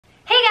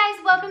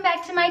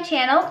back to my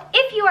channel.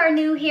 If you are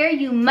new here,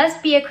 you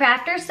must be a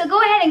crafter, so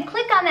go ahead and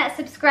click on that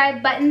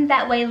subscribe button.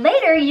 That way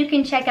later you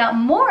can check out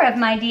more of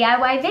my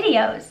DIY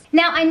videos.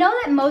 Now, I know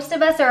that most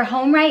of us are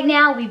home right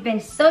now. We've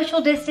been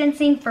social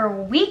distancing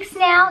for weeks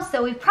now,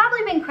 so we've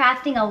probably been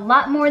crafting a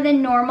lot more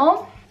than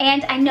normal.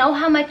 And I know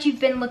how much you've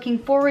been looking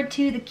forward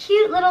to the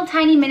cute little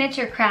tiny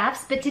miniature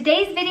crafts, but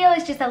today's video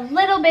is just a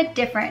little bit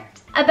different.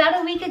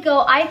 About a week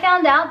ago, I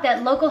found out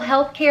that local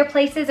healthcare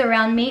places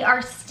around me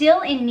are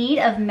still in need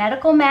of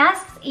medical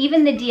masks,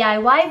 even the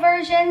DIY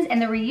versions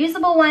and the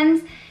reusable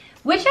ones,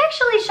 which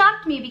actually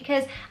shocked me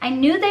because I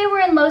knew they were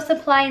in low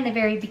supply in the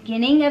very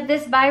beginning of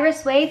this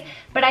virus wave,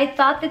 but I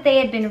thought that they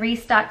had been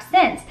restocked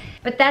since.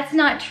 But that's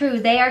not true.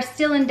 They are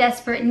still in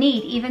desperate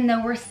need, even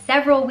though we're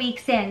several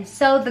weeks in.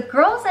 So the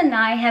girls and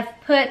I have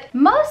put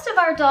most of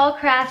our doll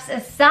crafts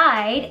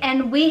aside,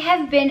 and we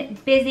have been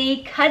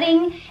busy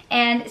cutting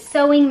and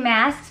sewing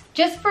masks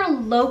just for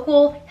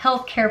local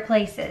healthcare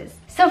places.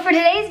 So for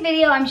today's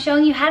video, I'm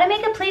showing you how to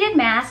make a pleated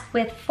mask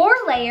with 4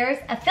 layers,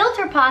 a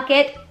filter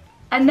pocket,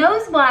 a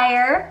nose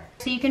wire,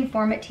 so you can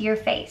form it to your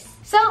face.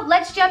 So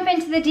let's jump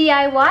into the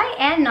DIY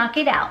and knock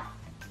it out.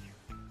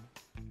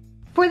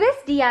 For this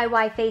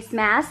DIY face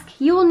mask,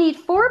 you will need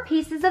 4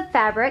 pieces of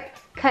fabric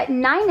cut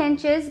 9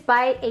 inches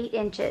by 8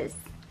 inches.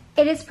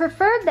 It is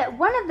preferred that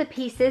one of the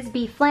pieces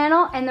be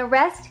flannel and the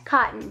rest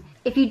cotton.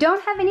 If you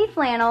don't have any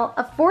flannel,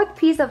 a 4th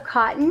piece of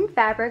cotton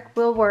fabric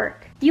will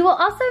work. You will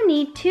also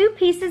need 2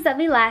 pieces of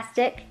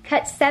elastic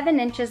cut 7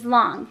 inches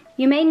long.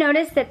 You may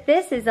notice that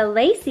this is a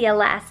lacy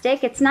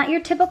elastic. It's not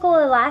your typical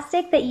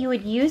elastic that you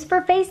would use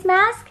for face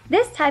mask.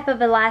 This type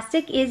of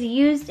elastic is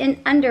used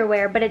in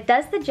underwear, but it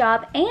does the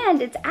job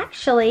and it's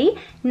actually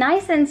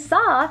nice and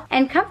soft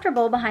and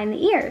comfortable behind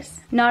the ears.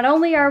 Not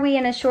only are we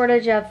in a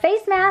shortage of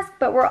face masks,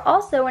 but we're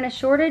also in a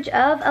shortage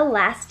of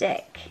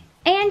elastic.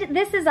 And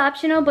this is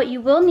optional, but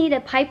you will need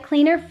a pipe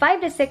cleaner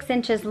 5 to 6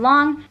 inches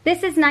long.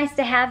 This is nice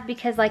to have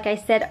because, like I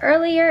said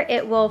earlier,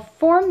 it will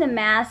form the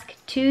mask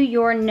to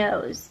your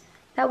nose.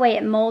 That way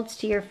it molds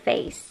to your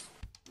face.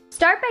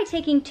 Start by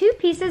taking 2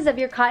 pieces of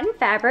your cotton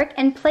fabric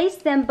and place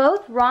them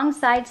both wrong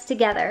sides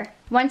together.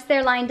 Once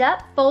they're lined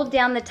up, fold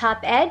down the top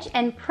edge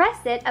and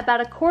press it about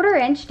a 1/4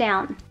 inch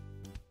down.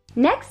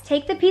 Next,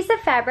 take the piece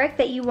of fabric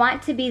that you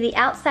want to be the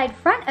outside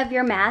front of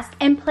your mask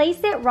and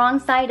place it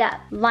wrong side up.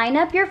 Line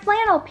up your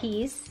flannel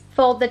piece,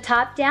 fold the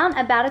top down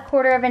about a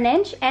 1/4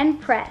 inch and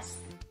press.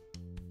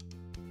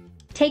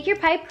 Take your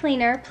pipe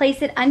cleaner,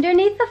 place it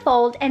underneath the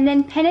fold and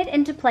then pin it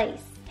into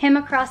place. Hem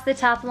across the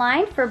top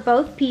line for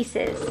both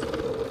pieces.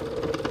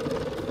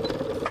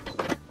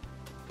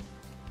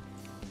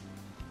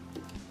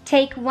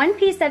 Take 1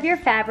 piece of your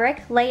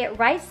fabric, lay it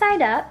right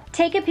side up,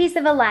 take a piece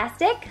of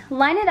elastic,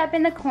 line it up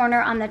in the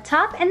corner on the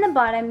top and the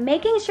bottom,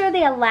 making sure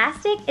the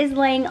elastic is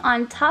laying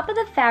on top of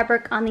the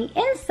fabric on the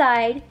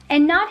inside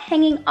and not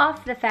hanging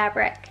off the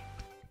fabric.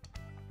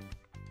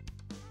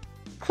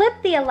 Clip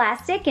the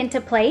elastic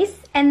into place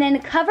and then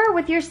cover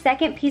with your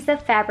 2nd piece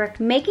of fabric,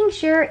 making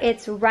sure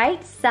it's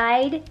right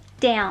side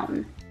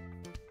down.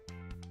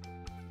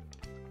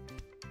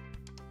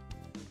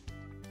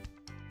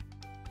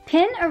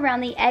 Pin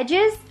around the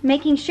edges,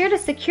 making sure to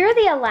secure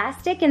the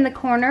elastic in the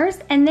corners,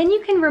 and then you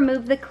can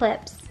remove the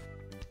clips.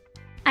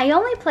 I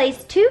only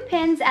placed 2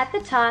 pins at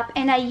the top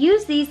and I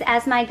use these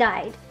as my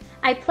guide.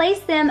 I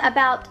placed them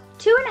about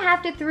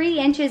 2.5 to 3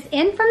 inches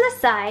in from the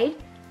side,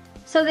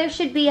 so there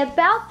should be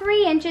about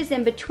 3 inches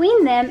in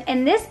between them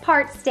and this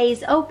part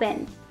stays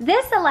open.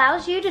 This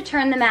allows you to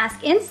turn the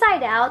mask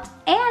inside out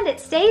and it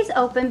stays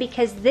open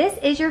because this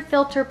is your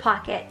filter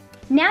pocket.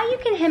 Now you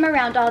can hem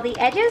around all the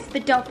edges,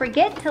 but don't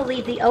forget to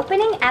leave the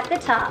opening at the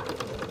top.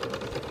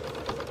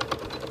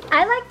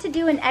 I like to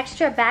do an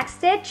extra back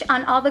stitch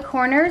on all the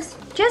corners,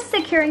 just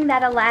securing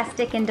that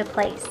elastic into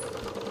place.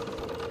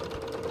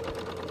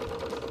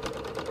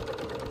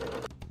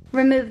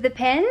 Remove the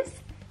pins,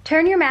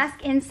 turn your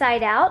mask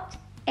inside out,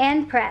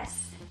 and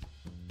press.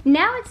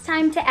 Now it's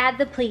time to add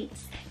the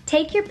pleats.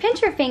 Take your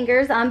pincher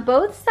fingers on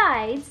both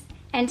sides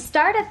and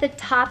start at the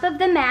top of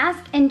the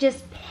mask and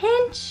just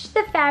pinch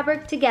the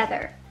fabric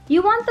together.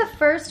 You want the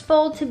first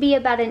fold to be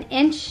about 1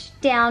 inch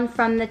down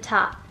from the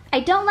top. I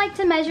don't like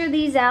to measure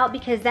these out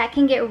because that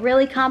can get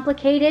really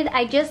complicated.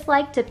 I just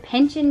like to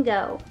pinch and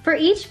go. For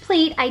each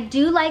pleat, I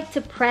do like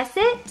to press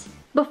it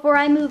before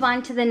I move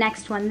on to the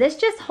next one. This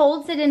just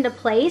holds it into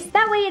place.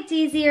 That way it's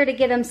easier to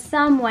get them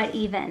somewhat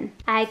even.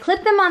 I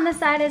clip them on the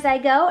side as I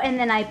go and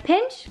then I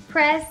pinch,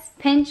 press.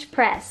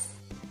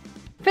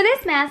 For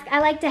this mask, I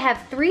like to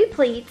have 3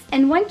 pleats,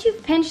 and once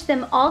you've pinched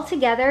them all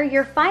together,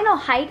 your final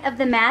height of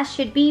the mask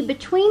should be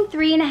between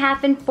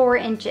 3.5 and 4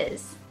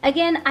 inches.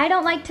 Again, I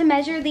don't like to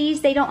measure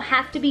these. They don't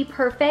have to be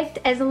perfect.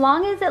 As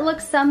long as it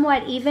looks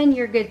somewhat even,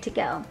 you're good to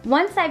go.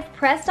 Once I've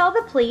pressed all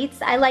the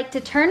pleats, I like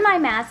to turn my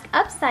mask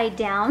upside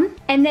down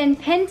and then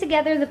pin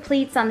together the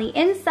pleats on the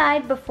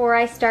inside before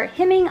I start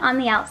hemming on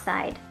the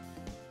outside.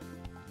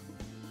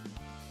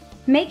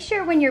 Make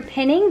sure when you're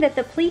pinning that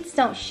the pleats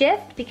don't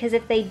shift, because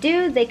if they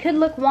do, they could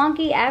look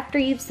wonky after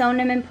you've sewn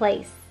them in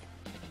place.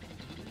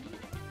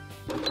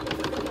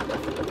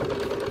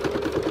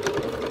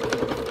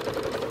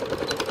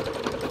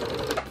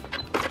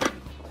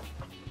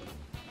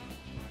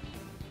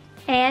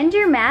 And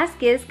your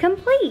mask is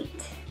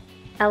complete.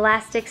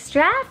 Elastic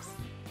straps,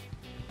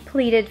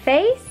 pleated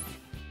face,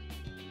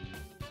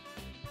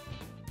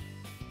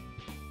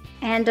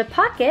 and a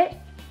pocket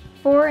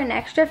for an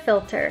extra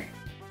filter.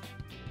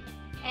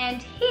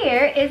 And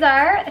here is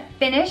our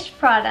finished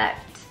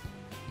product.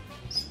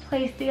 Just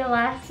place the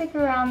elastic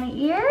around the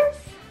ears.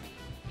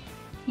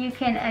 You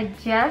can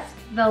adjust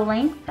the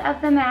length of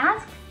the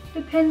mask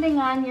depending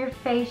on your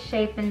face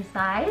shape and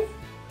size.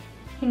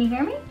 Can you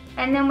hear me?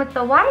 And then with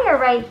the wire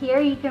right here,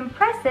 you can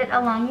press it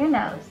along your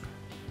nose.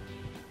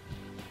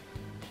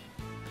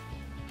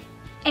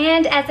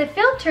 And as a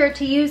filter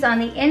to use on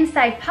the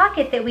inside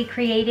pocket that we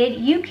created,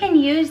 you can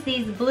use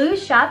these blue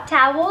shop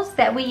towels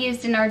that we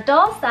used in our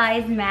doll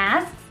size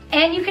masks.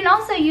 And you can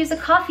also use a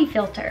coffee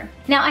filter.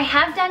 Now I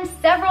have done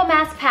several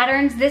mask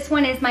patterns. This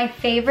one is my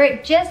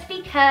favorite just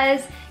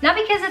because, not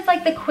because it's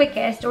like the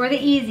quickest or the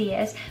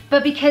easiest,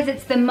 but because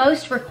it's the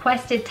most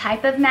requested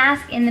type of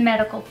mask in the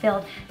medical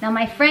field. Now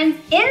my friends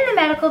in the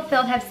medical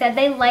field have said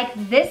they like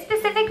this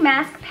specific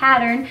mask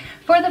pattern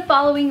for the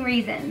following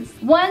reasons.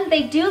 One,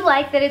 they do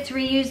like that it's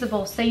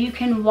reusable, so you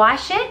can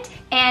wash it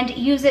and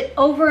use it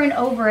over and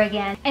over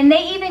again. And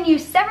they even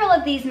use several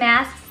of these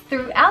masks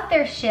throughout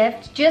their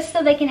shift just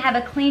so they can have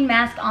a clean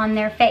mask on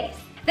their face.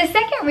 The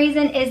second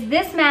reason is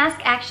this mask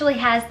actually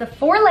has the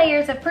 4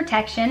 layers of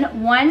protection,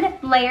 one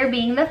layer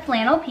being the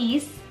flannel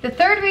piece. The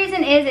third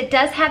reason is it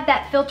does have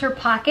that filter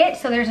pocket,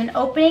 so there's an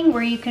opening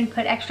where you can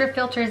put extra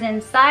filters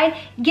inside,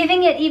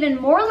 giving it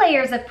even more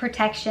layers of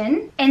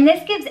protection. And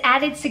this gives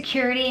added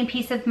security and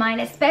peace of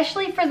mind,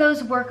 especially for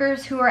those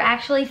workers who are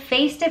actually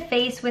face to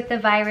face with the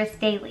virus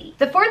daily.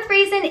 The fourth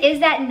reason is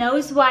that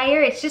nose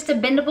wire. It's just a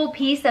bendable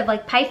piece of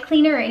like pipe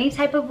cleaner or any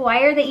type of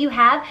wire that you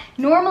have.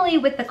 Normally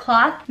with the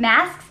cloth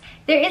masks,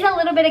 there is a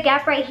little bit of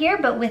gap right here,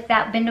 but with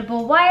that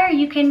bendable wire,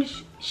 you can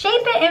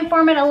shape it and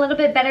form it a little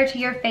bit better to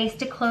your face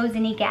to close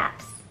any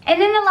gaps. And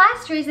then the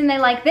last reason they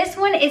like this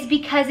one is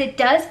because it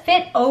does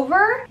fit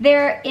over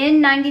their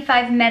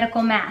N95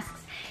 medical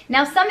masks.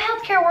 Now some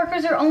healthcare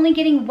workers are only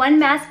getting 1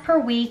 mask per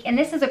week, and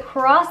this is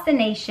across the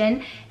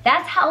nation.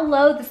 That's how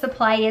low the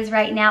supply is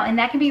right now, and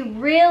that can be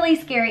really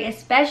scary,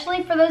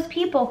 especially for those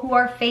people who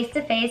are face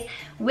to face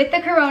with the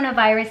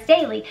coronavirus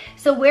daily.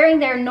 So wearing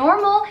their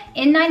normal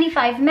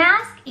N95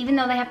 mask, even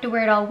though they have to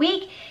wear it all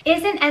week,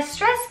 isn't as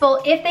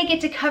stressful if they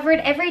get to cover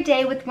it every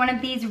day with one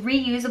of these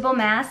reusable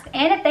masks.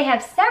 And if they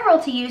have several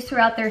to use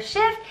throughout their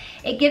shift,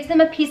 it gives them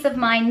a peace of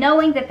mind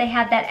knowing that they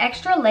have that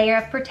extra layer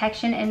of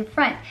protection in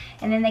front.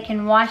 And then they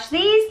can wash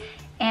these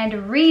and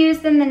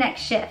reuse them the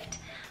next shift.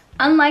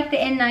 Unlike the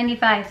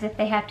N95s if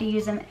they have to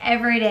use them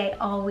every day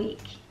all week.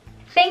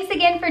 Thanks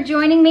again for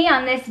joining me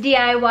on this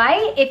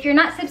DIY. If you're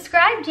not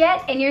subscribed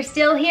yet and you're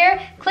still here,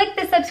 click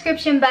the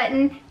subscription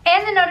button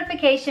and the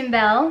notification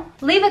bell.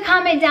 Leave a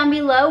comment down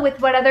below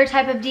with what other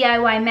type of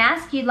DIY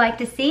mask you'd like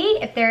to see.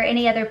 If there are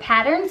any other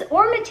patterns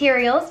or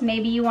materials,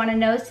 maybe you want a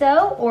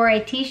no-sew or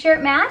a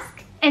t-shirt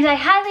mask. And I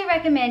highly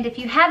recommend, if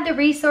you have the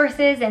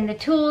resources and the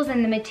tools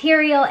and the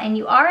material and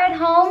you are at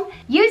home,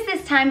 use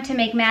this time to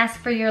make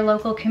masks for your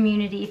local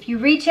community. If you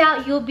reach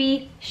out, you'll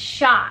be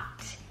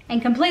shocked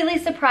and completely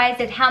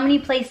surprised at how many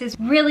places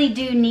really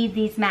do need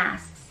these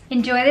masks.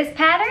 Enjoy this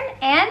pattern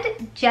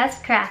and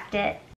just craft it.